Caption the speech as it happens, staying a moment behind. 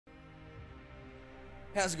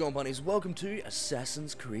How's it going, bunnies? Welcome to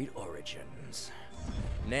Assassin's Creed Origins.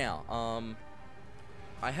 Now,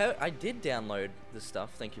 I did download the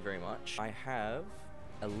stuff, thank you very much. I have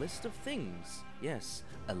a list of things. Yes,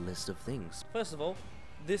 a list of things. First of all,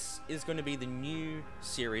 this is going to be the new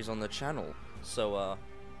series on the channel. So,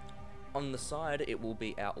 on the side, it will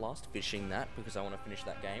be Outlast, finishing that, because I want to finish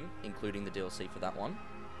that game, including the DLC for that one.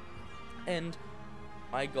 And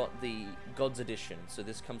I got the Gods Edition, so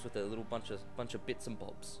this comes with a little bunch of bits and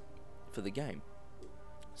bobs for the game.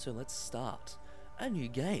 So let's start a new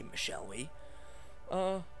game, shall we?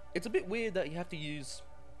 It's a bit weird that you have to use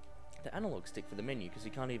the analog stick for the menu, because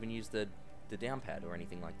you can't even use the down pad or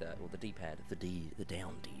anything like that, or the D-pad, the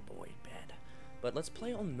down D-boy pad. But let's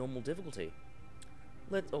play on normal difficulty.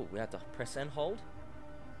 Oh, we have to press and hold.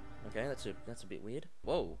 Okay, that's a bit weird.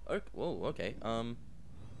 Whoa, okay.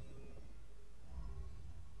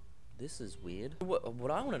 This is weird. What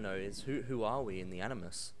I want to know is who are we in the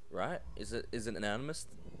Animus, right? Is it an Animus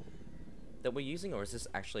that we're using, or is this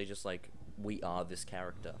actually just like we are this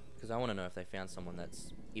character? Because I want to know if they found someone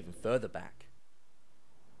that's even further back.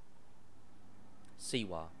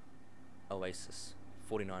 Siwa Oasis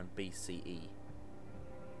 49 BCE.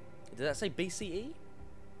 Did that say BCE?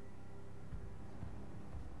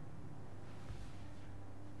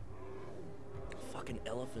 Fucking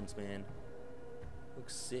elephants, man.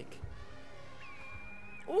 Looks sick.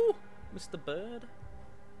 Oh, Mr. Bird.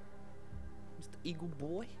 Mr. Eagle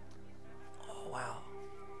Boy. Oh, wow.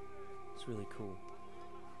 It's really cool.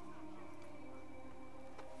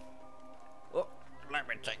 Oh, let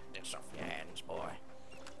me take this off your hands, boy.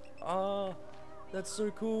 Oh, that's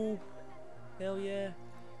so cool. Hell yeah.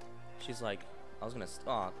 She's like, I was gonna,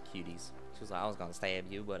 oh, cuties. She was like, I was gonna stab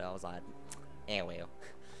you, but I was like, eh, well.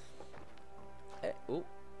 Oh.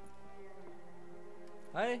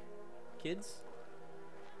 Hi, kids.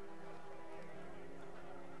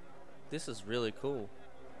 This is really cool.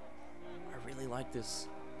 I really like this.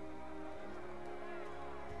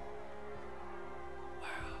 Wow.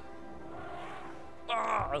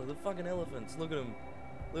 Ah, the fucking elephants. Look at them.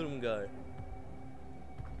 Let them go.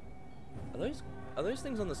 Are those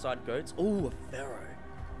things on the side goats? Ooh, a pharaoh.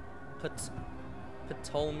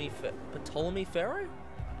 Ptolemy pharaoh?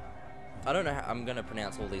 I don't know how I'm gonna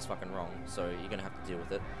pronounce all these fucking wrong, so you're gonna have to deal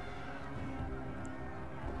with it.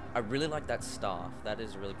 I really like that staff. That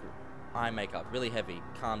is really cool. Eye makeup, really heavy.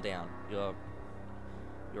 Calm down. You're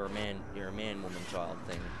a man. You're a man, woman, child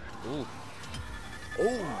thing. Ooh.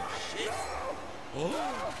 Oh shit.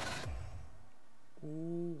 Oh.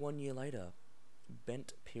 Ooh. 1 year later,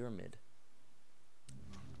 bent pyramid.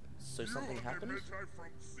 So something happened.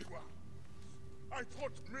 I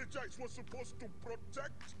thought Magi's was supposed to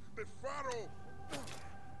protect the Pharaoh.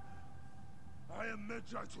 I am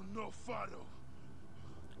Magi to no Pharaoh.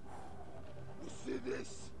 You see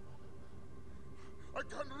this? I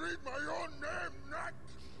can read my own name, Nat.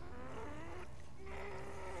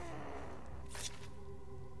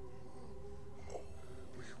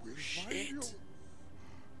 We will find you.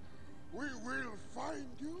 We will find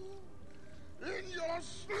you in your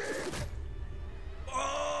sleep.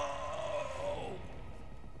 Oh!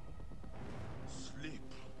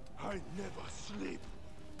 Sleep. I never sleep.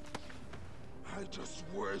 I just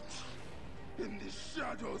wait in the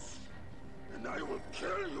shadows, and I will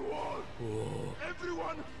kill you all. Whoa.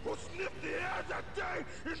 Everyone who sniffed the air that day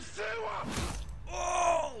in Siwa.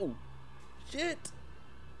 Oh! Shit!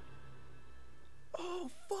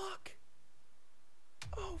 Oh fuck!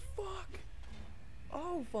 Oh fuck!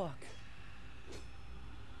 Oh fuck!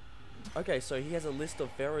 Okay, so he has a list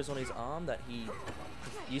of pharaohs on his arm that he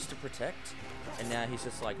used to protect, and now he's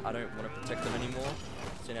just like, I don't want to protect them anymore,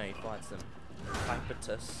 so now he fights them.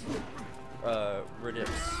 Hypatus,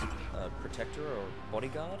 Redip's protector or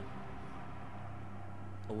bodyguard?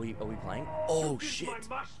 Are we playing? Oh shit!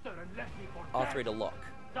 R3 to lock.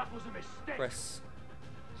 That was a mistake. Press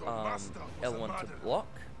L1 to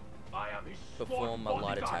block. Perform a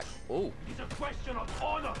light attack. Oh! It's a question of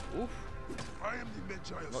honor. Oof! I am the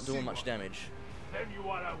Magi of Not doing Siwa. much damage. Then you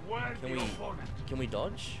are a worthy opponent. Can we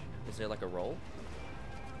dodge? Is there like a roll?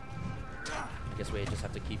 I guess we just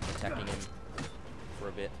have to keep attacking him for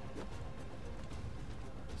a bit.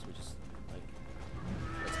 So we just like,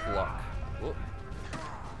 let's block. Whoop.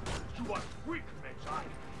 You are weak, Magi.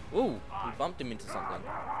 Ooh, we bumped him into something.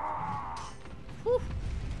 Whew.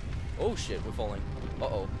 Oh shit, we're falling.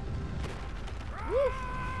 Uh-oh. Woo.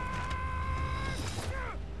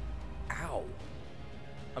 Ow.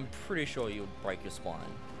 I'm pretty sure you would break your spine.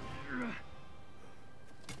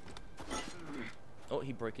 Oh,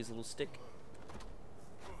 he broke his little stick.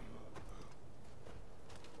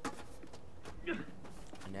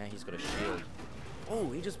 And now he's got a shield. Oh,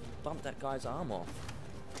 he just bumped that guy's arm off.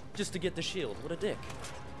 Just to get the shield. What a dick.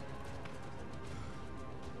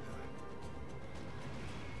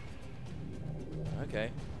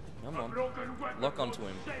 Okay. Come on. Lock onto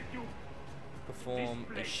him. Perform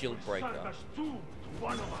a shield breaker.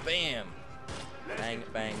 Bam! Bang,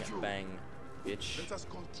 bang, bang. Bitch. Let us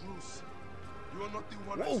call truce. You are not the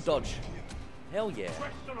one. Whoa, dodge. Hell yeah.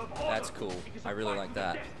 That's cool. I really like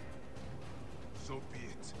that. So be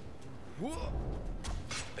it. Whoa.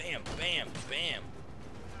 Bam, bam, bam.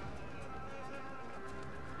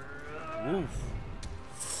 Woof.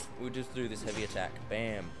 We just threw this heavy attack.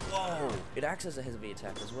 Bam. Whoa. It acts as a heavy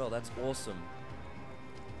attack as well. That's awesome.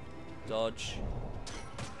 Dodge.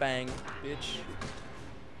 Bang, bitch.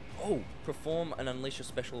 Oh, perform and unleash a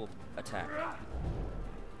special attack.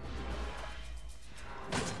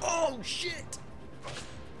 Oh shit!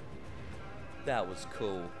 That was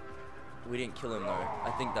cool. We didn't kill him though.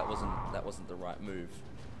 I think that wasn't the right move.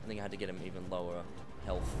 I think I had to get him even lower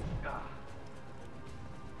health. Okay,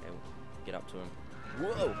 we'll get up to him.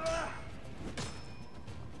 Whoa!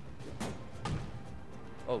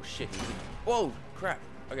 Oh shit! Whoa! Crap!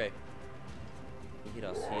 Okay. He hit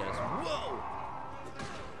us. He hit us. Whoa!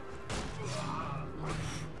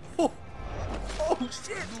 Oh, oh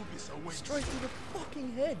shit! Straight through the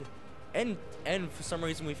fucking head. And for some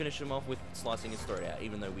reason we finished him off with slicing his throat out,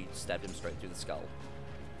 even though we stabbed him straight through the skull.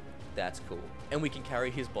 That's cool. And we can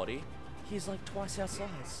carry his body. He's like twice our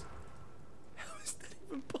size. How is that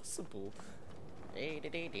even possible?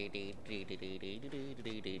 Okay.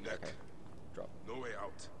 Drop. No way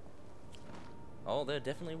out. Oh, there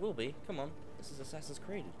definitely will be. Come on. This is Assassin's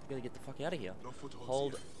Creed. You gotta get the fuck out of here. No footholds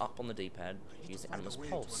Hold here. up on the D-pad. Use the Animus Find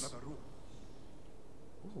a way Pulse. to another room.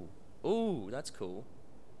 Ooh. Ooh, that's cool.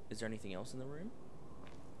 Is there anything else in the room?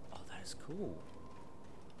 Oh, that is cool.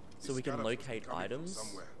 So These we can scarabs must be locate coming from items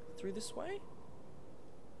somewhere. through this way?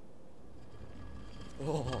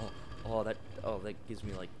 Oh, that gives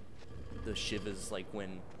me like the shivers, like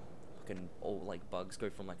when fucking all like bugs go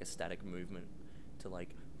from like a static movement to like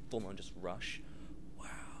full on just rush. Wow,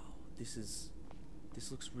 this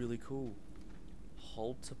looks really cool.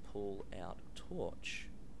 Hold to pull out torch.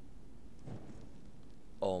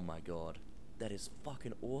 Oh my god, that is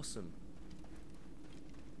fucking awesome.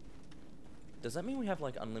 Does that mean we have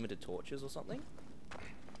like unlimited torches or something?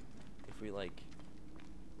 If we like...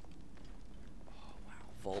 Oh wow,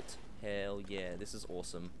 vault. Hell yeah, this is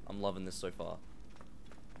awesome. I'm loving this so far.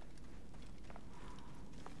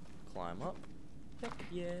 Climb up. Heck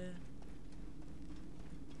yeah.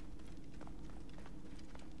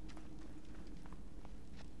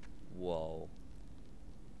 Whoa.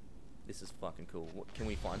 This is fucking cool. What, can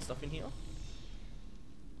we find stuff in here?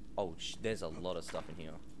 Oh, there's a lot of stuff in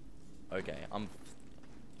here. Okay, okay,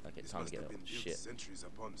 This time to must get have out. been built Shit. centuries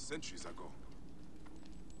upon centuries ago.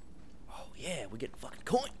 Oh yeah, we get fucking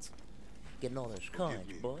coins. Getting all those Forgive coins,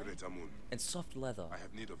 me, boy. Great Amun. And soft leather. I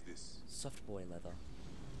have need of this. Soft boy leather.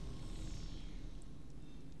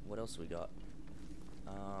 What else we got?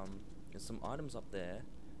 There's some items up there.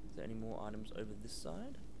 Is there any more items over this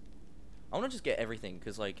side? I want to just get everything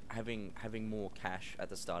because like having more cash at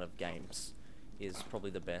the start of games is probably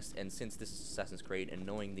the best. And since this is Assassin's Creed and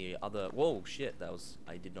knowing the other, whoa shit,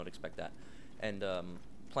 I did not expect that. And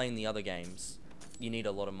playing the other games, you need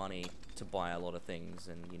a lot of money to buy a lot of things,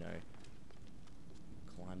 and you know,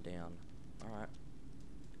 climb down. All right.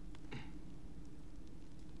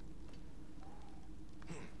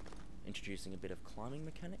 Introducing a bit of climbing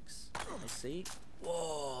mechanics. I see.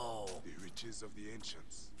 Whoa. The riches of the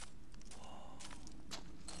ancients.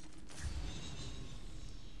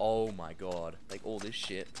 Oh my god. Like all this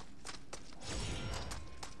shit.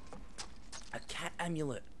 A cat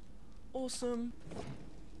amulet. Awesome.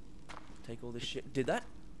 Take all this shit. Did that?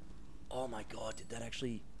 Oh my god, did that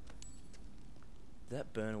actually... Did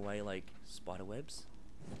that burn away like spider webs?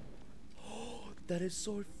 Oh, that is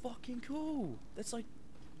so fucking cool. That's like...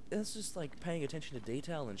 That's just like paying attention to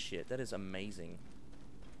detail and shit. That is amazing.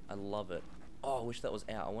 I love it. Oh, I wish that was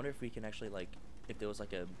out. I wonder if we can actually like... If there was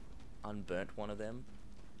like a unburnt one of them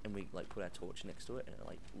and we like put our torch next to it and it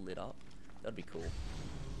like lit up. That'd be cool.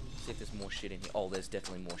 See if there's more shit in here. Oh, there's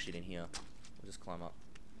definitely more shit in here. We'll just climb up.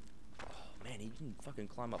 Oh man, he can fucking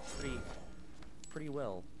climb up pretty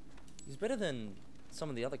well. He's better than some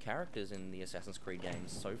of the other characters in the Assassin's Creed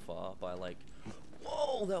games so far by like...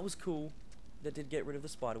 Whoa, that was cool. That did get rid of the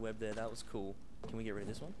spider web there. That was cool. Can we get rid of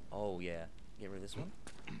this one? Oh yeah, get rid of this one.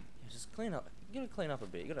 Yeah, just clean up. You gotta clean up a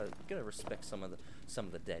bit. You gotta respect some of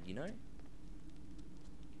the dead. You know.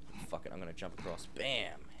 Fuck it. I'm gonna jump across.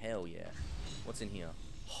 Bam. Hell yeah. What's in here?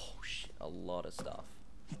 Oh shit. A lot of stuff.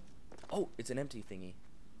 Oh, it's an empty thingy.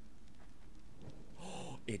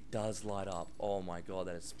 It does light up. Oh my god,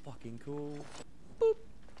 that is fucking cool. Boop.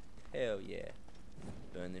 Hell yeah.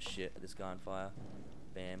 Burn this shit, this guy on fire.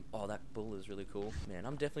 Bam. Oh, that bull is really cool. Man,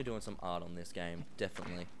 I'm definitely doing some art on this game.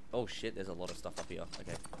 Definitely. Oh shit, there's a lot of stuff up here.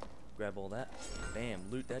 Okay. Grab all that. Bam.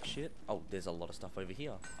 Loot that shit. Oh, there's a lot of stuff over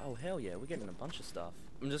here. Oh, hell yeah. We're getting a bunch of stuff.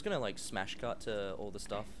 I'm just gonna, like, smash cut to all the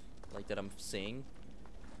stuff, like, that I'm seeing.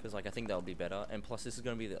 Because, like, I think that'll be better. And plus, this is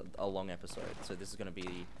gonna be a long episode. So this is gonna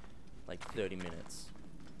be, like, 30 minutes.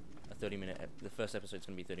 A 30-minute... The first episode's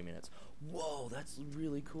gonna be 30 minutes. Whoa, that's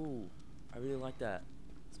really cool. I really like that.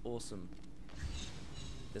 It's awesome.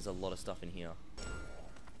 There's a lot of stuff in here.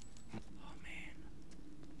 Oh, man.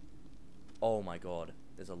 Oh, my God.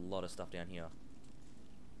 There's a lot of stuff down here.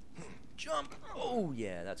 Jump! Oh,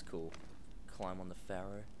 yeah, that's cool. Climb on the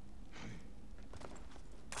Pharaoh.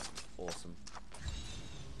 Awesome.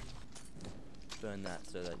 Burn that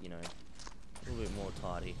so that, you know, a little bit more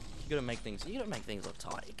tidy. You gotta make things look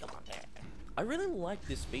tidy. Come on, man. I really like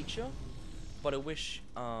this feature, but I wish,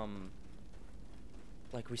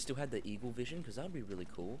 like, we still had the eagle vision, because that would be really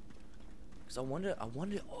cool. Because I wonder,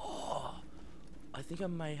 oh, I think I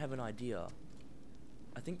may have an idea.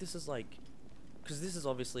 I think this is like, because this is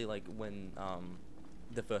obviously like when,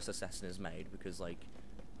 the first assassin is made, because like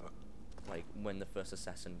when the first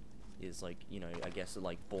assassin is like, you know, I guess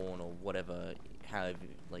like born or whatever, however,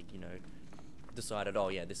 like, you know, decided, oh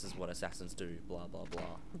yeah, this is what assassins do, blah, blah,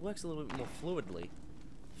 blah. It works a little bit more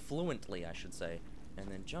fluently, I should say. And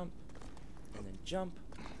then jump. And then jump,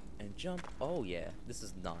 and jump. Oh yeah, this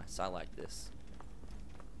is nice. I like this.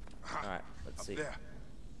 Alright, let's see. There.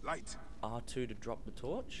 Light. R2 to drop the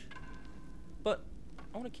torch. But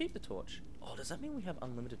I want to keep the torch. Oh, does that mean we have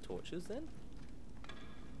unlimited torches then?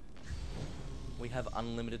 We have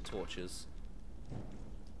unlimited torches.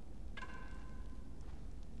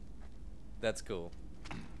 That's cool.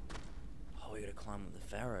 Oh, we gotta climb with the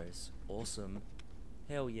pharaohs. Awesome.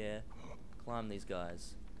 Hell yeah. Climb these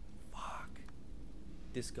guys. Fuck.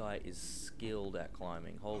 This guy is skilled at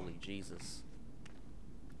climbing. Holy Jesus.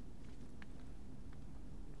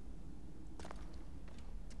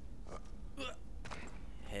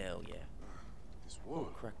 Hell yeah. This wall.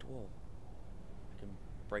 Oh, cracked wall. I can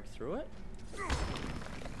break through it?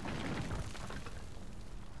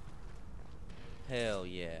 Hell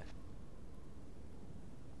yeah.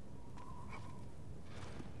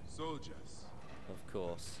 Soldiers. Of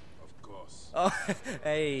course. Of course. Oh,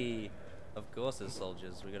 hey. Of course there's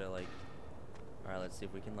soldiers. We gotta like... Alright, let's see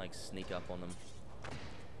if we can like sneak up on them.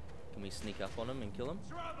 Can we sneak up on them and kill them?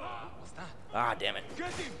 What's that? Ah, damn it.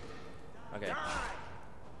 Get him! Okay.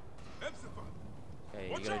 Okay,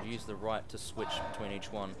 you gotta use the right to switch between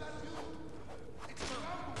each one.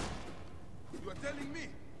 You are telling me?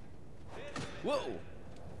 Whoa!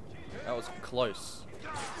 That was close.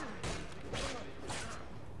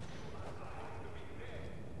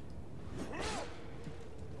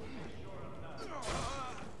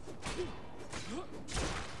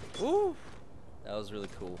 Ooh! That was really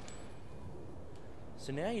cool.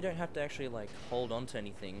 So now you don't have to actually like hold on to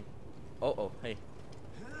anything. Oh, hey.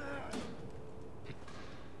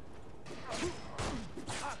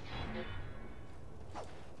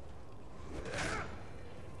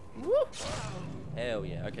 Woo! Hell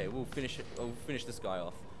yeah. Okay, we'll finish it. We'll finish this guy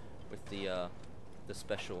off with the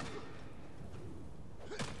special.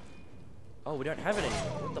 Oh, we don't have it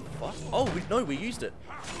anymore. What the fuck? Oh, we used it.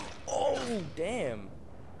 Oh, damn.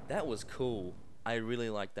 That was cool. I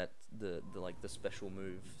really like that the special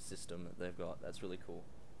move system that they've got. That's really cool.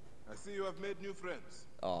 I see you have made new friends.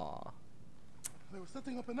 Aw. They were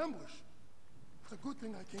setting up an ambush. It's a good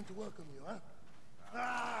thing I came to welcome you, huh?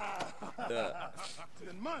 Ah! It's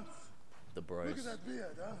been months. The bros. Look at that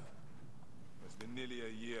beard, huh? It's been nearly a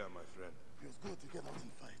year, my friend. Feels good to get out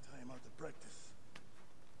and fight. I am out of practice.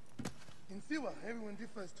 In Siwa, everyone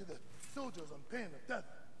defers to the soldiers on pain of death,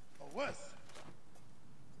 or worse.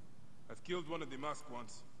 I've killed one of the masked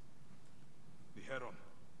ones. The Heron.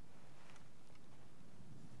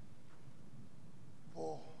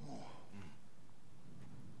 4 more.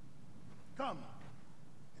 Come.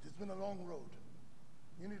 It has been a long road.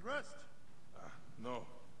 You need rest? No.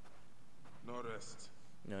 No rest.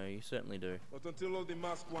 No, you certainly do. Not until all the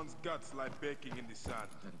masked ones' guts lie baking in the sand.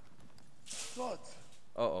 God.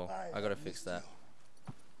 Uh-oh, I gotta have fix missed that.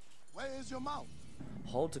 you. Where is your mount?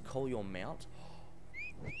 Hold to call your mount?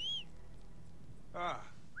 Ah.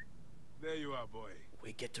 There you are, boy.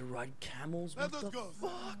 We get to ride camels? Let What us the go.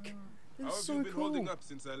 fuck? How That's have so you been cool. holding up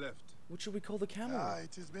since I left? What should we call the camel?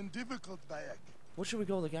 It has been difficult, Bayek. What should we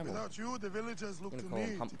call the camel? Without you, the villagers look I'm to gonna call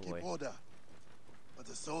me him Hump to Boy. keep order. But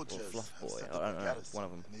the soldiers Fluff have Boy. set I up don't a know. garrison, One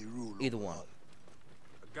of them. and they rule Either over one. all.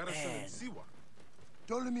 A garrison in Man. Siwa.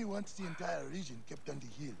 Ptolemy wants the entire region kept under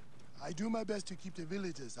heel. I do my best to keep the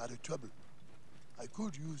villagers out of trouble. I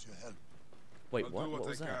could use your help. Wait, I'll what? do What what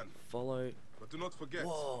was I that? can. Follow. But do not forget,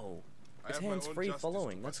 Whoa. I It's have my own hands-free justice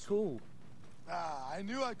following. to That's pursue. cool. Ah, I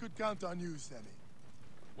knew I could count on you, Sammy.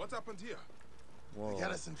 What happened here? Whoa. The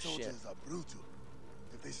garrison shit. soldiers are brutal.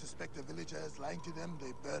 If they suspect a villager is lying to them,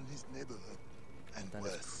 they burn his neighborhood. And That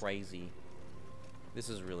worse. is crazy. This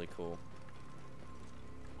is really cool.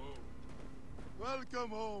 Welcome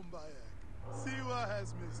home, Bayek. Siwa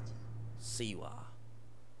has missed you. Siwa.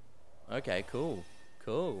 Okay, cool.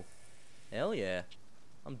 Cool. Hell yeah.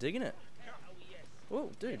 I'm digging it. Whoa,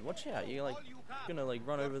 dude, watch out. You're like gonna like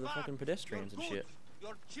run over the fucking pedestrians and shit.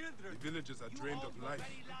 Your children. The villagers are drained of life.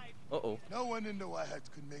 Uh-oh. No one in the Wahats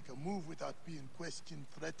could make a move without being questioned,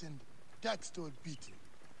 threatened, taxed, or beaten.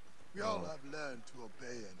 We all have learned to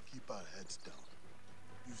obey and keep our heads down.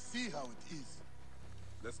 You see how it is.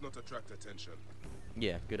 Let's not attract attention.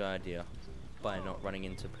 Yeah, good idea. By not running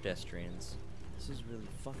into pedestrians. This is really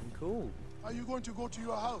fucking cool. Are you going to go to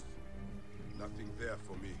your house? Nothing there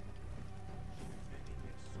for me.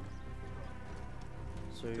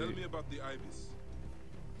 So, Tell me about the ibis.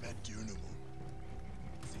 Medunamun.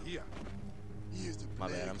 See here. He is the My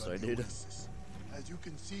plague bad, I'm on sorry, the dude. oasis. As you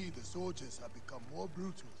can see, the soldiers have become more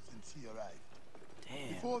brutal since he arrived.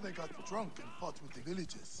 damn. Before they got drunk and fought with the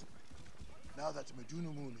villagers. Now that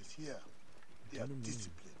Medunamun is here, they are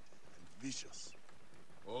disciplined and vicious.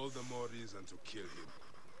 All the more reason to kill him.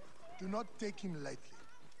 Do not take him lightly.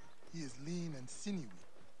 He is lean and sinewy,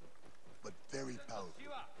 but very powerful.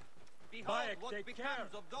 Behold, Bayek, what take becomes care.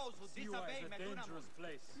 of those who Siwa disobey is a Medunamun. dangerous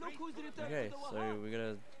place. Look who's returned Okay, to the so Wahab. we're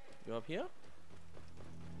gonna go up here.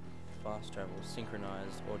 Fast travel,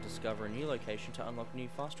 synchronized, or discover a new location to unlock new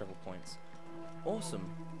fast travel points. Awesome.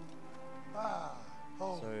 Ah,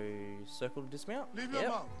 oh. So, circle to dismount? Leave your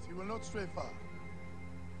mount. He will not stray far.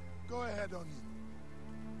 Go ahead on in.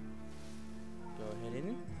 Go ahead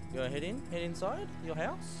in. Go ahead in. Head inside your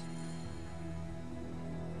house.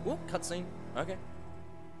 Whoop, cutscene. Okay.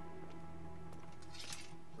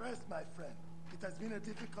 Rest, my friend. It has been a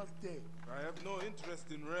difficult day. I have no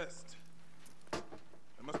interest in rest.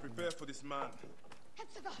 I must prepare for this man.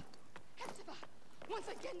 Hepzibah! Hepzibah! Once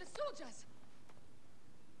again, the soldiers!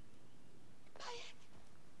 Bayek,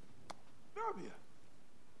 Rabia!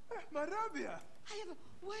 My Rabia! I am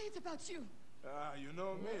worried about you. Ah, you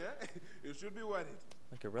know me, eh? You should be worried.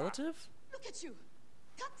 Like a relative? Look at you.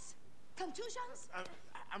 Cuts, contusions.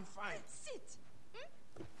 I'm fine. Sit.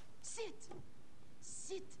 Hmm? Sit.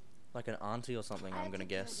 Sit. Like an auntie or something, I'm I'll gonna take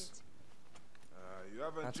care of guess. it. You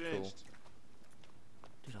haven't That's cool. changed.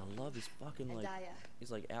 Dude, I love his fucking like Adaya,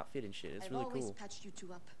 his like outfit and shit. It's I've really always cool. patched you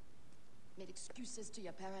two up. Made excuses to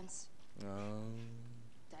your parents.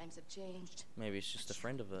 Times have changed. Maybe it's just a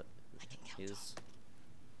friend of it. I can count His.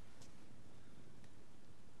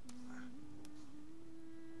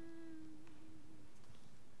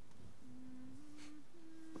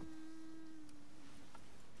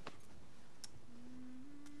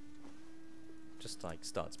 Just like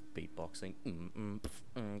starts beatboxing.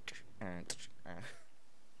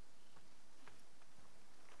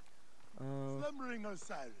 Slumbering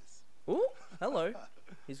Osiris. Oh, hello.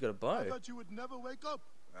 He's got a I bow. thought you would never wake up.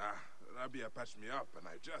 Ah, Rabia patched me up and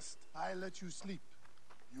I let you sleep.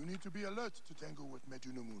 You need to be alert to tangle with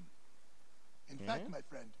Medunamun. In fact, my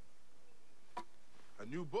friend, a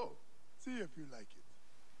new bow. see if you like it.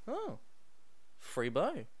 Oh, free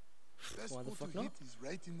bow. Best Why the foot fuck to not? hit is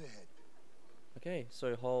right in the head. Okay,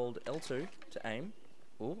 so hold L2 to aim.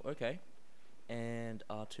 Oh, okay. And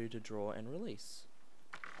R2 to draw and release.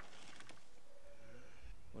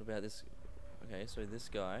 What about this? Okay, so this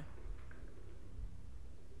guy.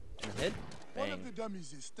 In the head. One of Bang. the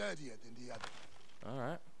dummies is sturdier than the other.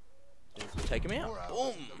 Alright. So let's take him out. 4 hours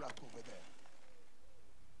Boom! in the rock over there.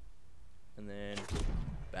 And then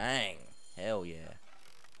bang. Hell yeah.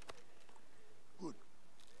 Good.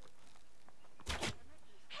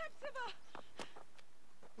 Hepzibah!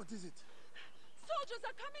 What is it? Soldiers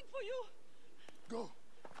are coming for you! Go.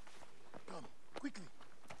 Come, quickly.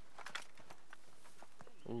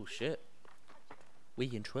 Oh shit. We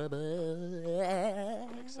in trouble.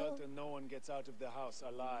 Make certain no one gets out of the house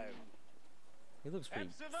alive. He looks pretty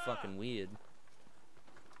Hepzibah! fucking weird.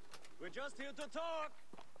 We're just here to talk.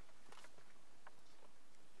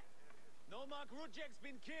 Nomarch Rujek's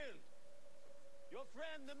been killed. Your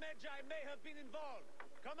friend, the Magi, may have been involved.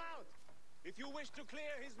 Come out, if you wish to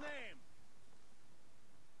clear his name.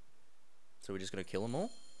 So we're just gonna kill them all?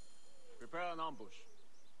 Prepare an ambush.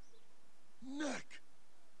 Neck!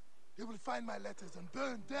 They will find my letters and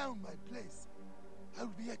burn down my place. I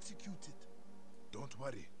will be executed. Don't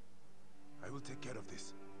worry. I will take care of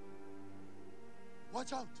this.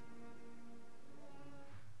 Watch out!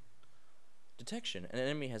 Detection. An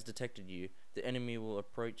enemy has detected you. The enemy will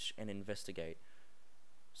approach and investigate.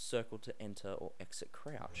 Circle to enter or exit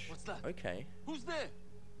crouch. What's that? Okay. Who's there?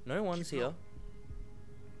 No one's Keep here. low.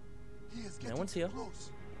 He is No getting one's too here.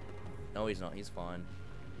 close. No, he's not. He's fine.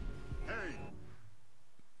 Hey!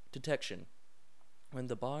 Detection. When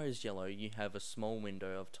the bar is yellow, you have a small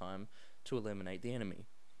window of time to eliminate the enemy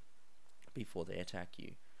before they attack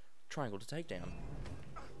you. Triangle to take down.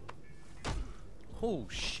 Oh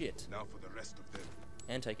shit. Now for the rest of them.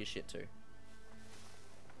 And take his shit too.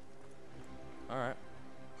 Alright.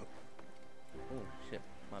 Oh shit,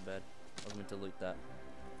 my bad. I was meant to loot that.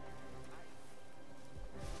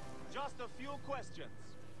 Just a few questions.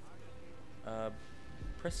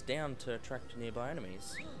 Press down to attract nearby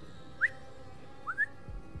enemies.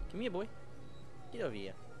 Come here, boy. Get over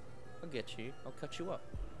here. I'll get you. I'll cut you up.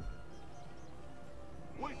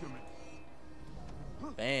 Wait a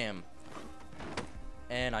minute. Bam.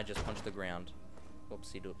 And I just punched the ground.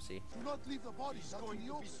 Oopsie doopsie. Do not leave the body He's out going in the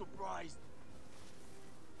to open. be surprised.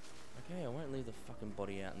 Okay, I won't leave the fucking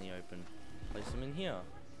body out in the open. Place him in here.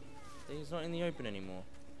 He's not in the open anymore.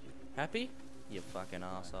 Happy? You fucking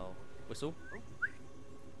asshole. Whistle.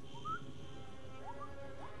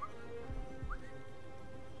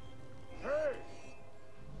 Hey!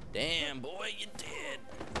 Damn, boy, you did.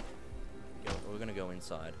 We're gonna go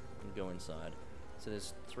inside. Go inside. So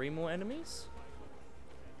there's 3 more enemies.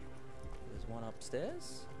 There's one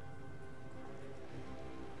upstairs.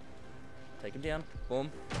 Take him down.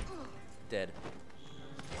 Boom. Dead.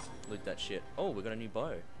 Loot that shit. Oh, we got a new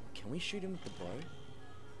bow. Can we shoot him with the bow?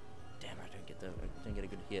 Damn, I don't get a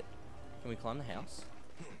good hit. Can we climb the house?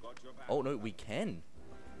 Oh no, we can.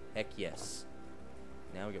 Heck yes.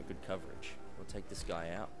 Now we got good coverage. We'll take this guy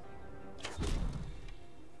out.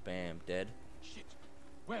 Bam, dead. Shit.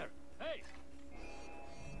 Where? Hey!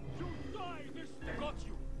 You die this day. Got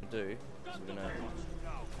you. Do. So we're gonna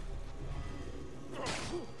Now.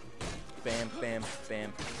 bam, bam,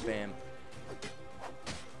 bam, bam.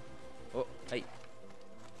 Oh, hey.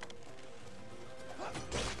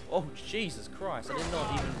 Oh, Jesus Christ. I did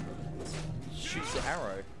not even shoot the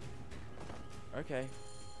arrow. Okay.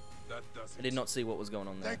 That does I did not see what was going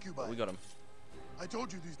on there. Thank you, but we bye. got him. I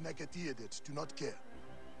told you these Nakati idiots do not care.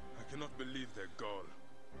 I cannot believe their gall.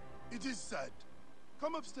 It is sad.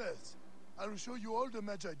 Come upstairs. I will show you all the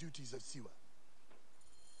Magi duties of Siwa.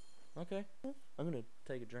 Okay. I'm gonna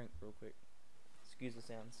take a drink real quick. Excuse the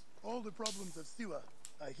sounds. All the problems of Siwa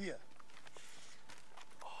are here.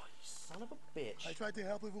 Oh, you son of a bitch. I try to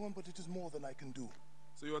help everyone, but it is more than I can do.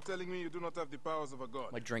 So you are telling me you do not have the powers of a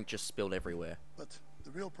god? My drink just spilled everywhere. But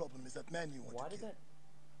the real problem is that man you want Why to did kill.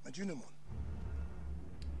 that? Majunimon.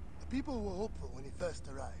 The people were hopeful when he first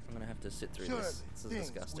arrived. I'm gonna have to sit through Surely this. This is things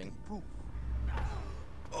disgusting. would improve.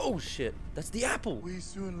 Oh shit! That's the apple! We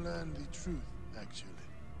soon learn the truth, actually.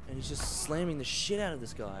 And he's just slamming the shit out of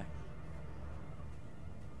this guy.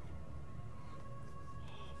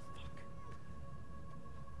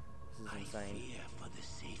 This is insane. Fear for the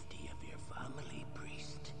safety of your family,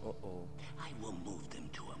 priest. Uh-oh. I will move them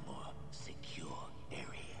to a more secure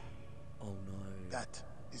area. Oh no. That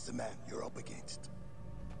is the man you're up against.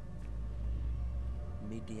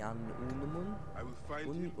 Midian Unumun? I will find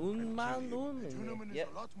him and kill Unman him. Majunimon Yep.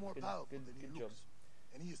 is a lot more Good- powerful good- than he good looks. job.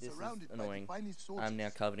 And he is This is surrounded by annoying. the finest soldiers. I'm now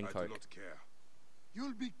covered in I coke. do not care.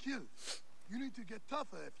 You'll be killed. You need to get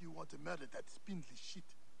tougher if you want to murder that spindly shit.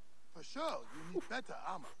 For sure, you need better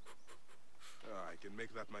armor. I can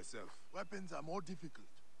make that myself. Weapons are more difficult.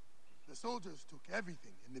 The soldiers took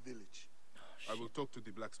everything in the village. I will talk to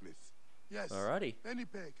the blacksmith. Yes, Alrighty.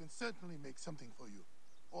 Pennypay can certainly make something for you.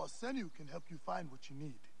 Or Senu can help you find what you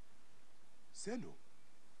need. Senu?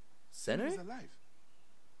 He's Senu? alive.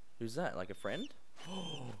 Who's that? Like a friend?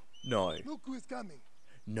 No. Look who is coming.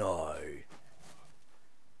 No.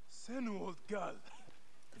 Senu, old girl.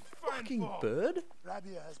 Fine Fucking form. bird?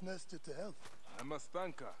 Rabia has nursed her to health. I must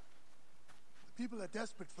thank her. The people are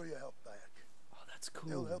desperate for your help, Bayek. Oh, that's cool.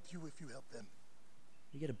 They'll help you if you help them.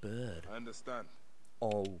 You get a bird. I understand.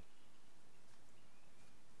 Oh.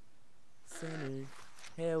 Senu.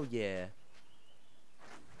 Hell yeah.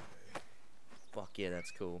 Fuck yeah,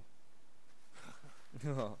 that's cool.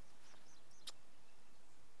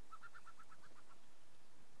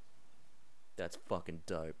 That's fucking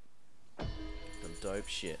dope. Some dope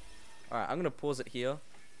shit. Alright, I'm gonna pause it here.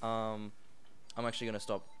 I'm actually gonna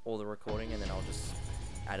stop all the recording and then I'll just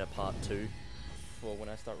add a part 2 for when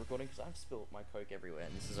I start recording because I've spilled my coke everywhere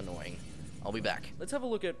and this is annoying. I'll be back. Let's have a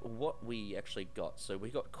look at what we actually got. So we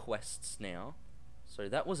got quests now. So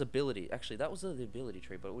that was ability. Actually, that was the ability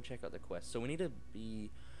tree, but we'll check out the quest. So we need to be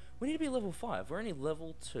level 5. We're only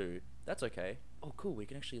level 2. That's okay. Oh, cool. We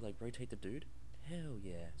can actually like rotate the dude. Hell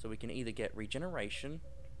yeah. So we can either get regeneration,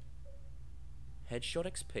 headshot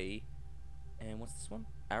XP, and what's this one?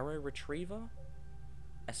 Arrow retriever,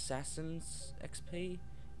 assassin's XP,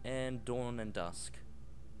 and dawn and dusk.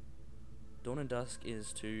 Dawn and dusk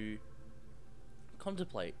is to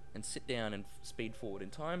contemplate and sit down and speed forward in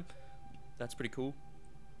time. That's pretty cool.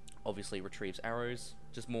 Obviously retrieves arrows,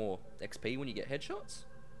 just more XP when you get headshots.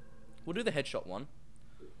 We'll do the headshot one.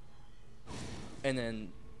 And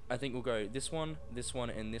then I think we'll go this one,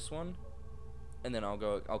 and this one. And then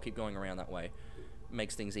I'll keep going around that way.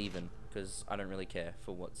 Makes things even, because I don't really care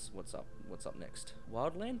for what's up next.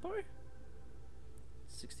 Wildland bow?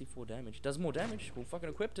 64 damage. Does more damage. We'll fucking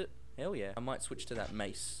equip it. Hell yeah. I might switch to that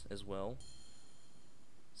mace as well.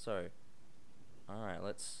 So, alright,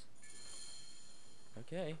 let's...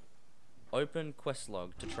 Okay. Open quest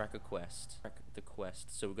log to track a quest. Track the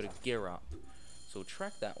quest. So we've got to gear up. So we'll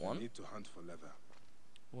track that one. I need to hunt for leather.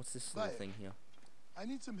 What's this little thing here? I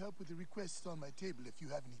need some help with the requests on my table if you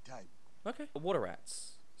have any time. Okay. Water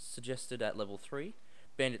rats. Suggested at level 3.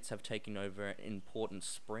 Bandits have taken over an important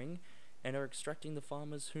spring and are extracting the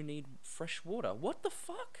farmers who need fresh water. What the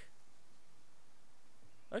fuck?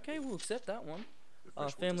 Okay, we'll accept that one.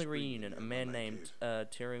 Family reunion. A man named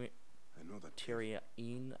Tyrion.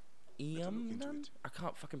 I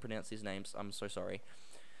can't fucking pronounce these names. I'm so sorry.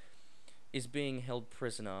 Is being held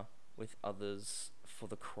prisoner with others for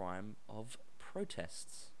the crime of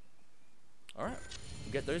protests. Alright,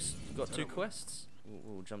 we'll get those. We've got 2 quests.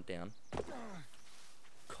 We'll jump down.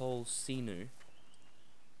 Cole Sinu.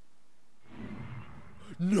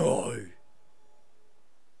 No!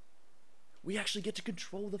 We actually get to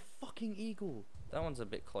control the fucking eagle. That one's a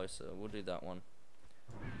bit closer. We'll do that one.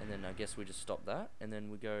 And then I guess we just stop that. And then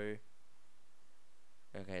we go...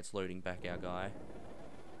 Okay, it's loading back our guy.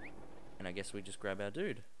 And I guess we just grab our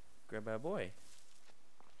dude. Grab our boy.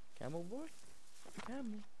 Camel boy?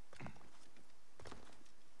 Camel.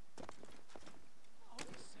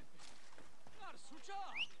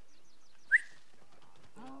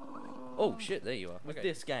 Oh shit, there you are. With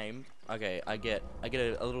this game, okay, I get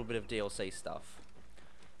a little bit of DLC stuff.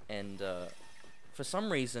 And for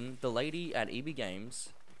some reason, the lady at EB Games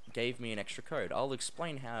gave me an extra code. I'll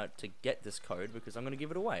explain how to get this code because I'm going to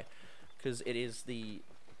give it away. Because it is the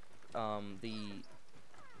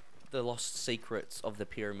lost secrets of the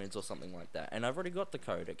pyramids or something like that. And I've already got the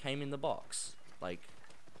code. It came in the box. Like,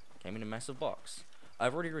 came in a massive box.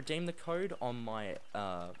 I've already redeemed the code on my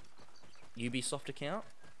Ubisoft account.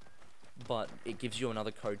 But it gives you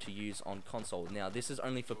another code to use on console. Now, this is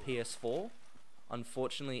only for PS4.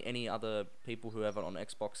 Unfortunately, any other people who have it on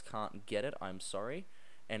Xbox can't get it. I'm sorry.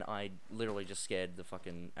 And I literally just scared the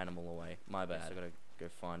fucking animal away. My bad. I gotta go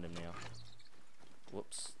find him now.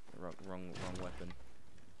 Whoops. Wrong weapon.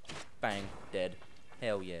 Bang. Dead.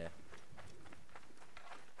 Hell yeah.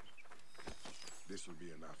 This will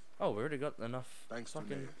be enough. Oh, we already got enough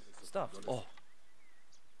fucking stuff. Oh.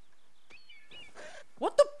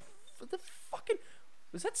 What the fucking...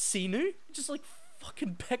 Was that Sinu? It just like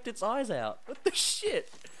fucking pecked its eyes out. What the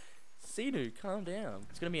shit? Sinu, calm down.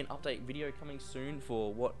 It's going to be an update video coming soon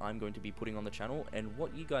for what I'm going to be putting on the channel and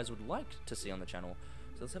what you guys would like to see on the channel.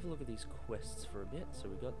 So let's have a look at these quests for a bit. So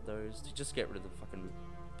we got those to just get rid of the fucking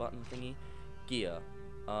button thingy. Gear.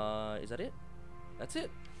 Is that it? That's it.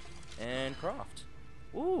 And craft.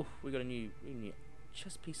 Ooh, we got a new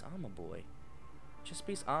chest piece armor, boy. Chest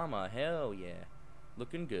piece armor, hell yeah.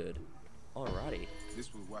 Looking good. Alrighty.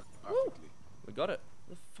 This will work perfectly. We got it.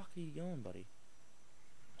 Where the fuck are you going, buddy?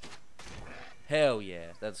 Hell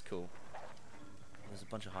yeah, that's cool. There's a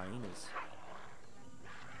bunch of hyenas.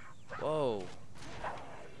 Whoa.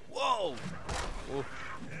 Whoa!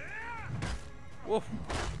 Whoa.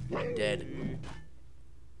 Whoa. Dead.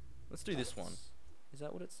 Let's do this one. Is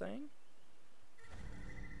that what it's saying?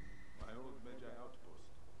 My old Medjay outpost.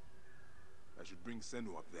 I should bring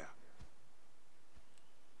Senu up there.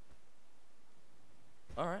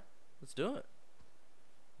 Alright, let's do it.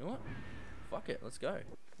 You know what? Fuck it, let's go.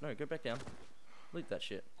 No, go back down. Loot that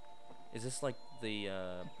shit. Is this like the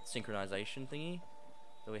synchronization thingy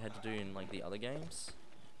that we had to do in like the other games?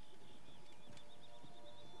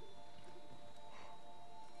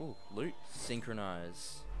 Ooh, loot.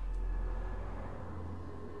 Synchronize.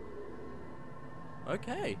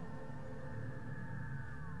 Okay.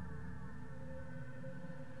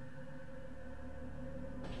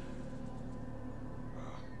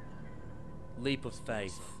 Leap of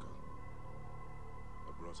faith.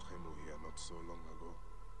 I brought Hemu here not so long ago.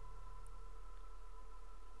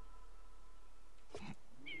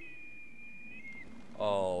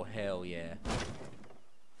 Oh, hell yeah.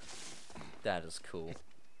 That is cool.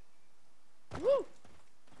 Woo!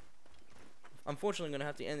 Unfortunately, I'm going to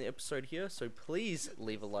have to end the episode here, so please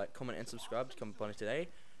leave a like, comment, and subscribe to come upon it today.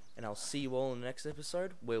 And I'll see you all in the next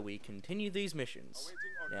episode, where we continue these missions.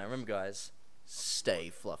 Now, remember guys, stay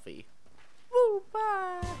fluffy. Woo,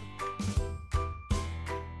 bye!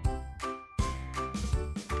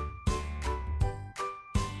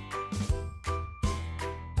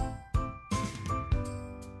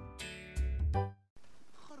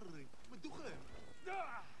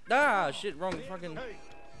 Ah, shit, wrong fucking...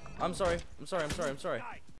 I'm sorry.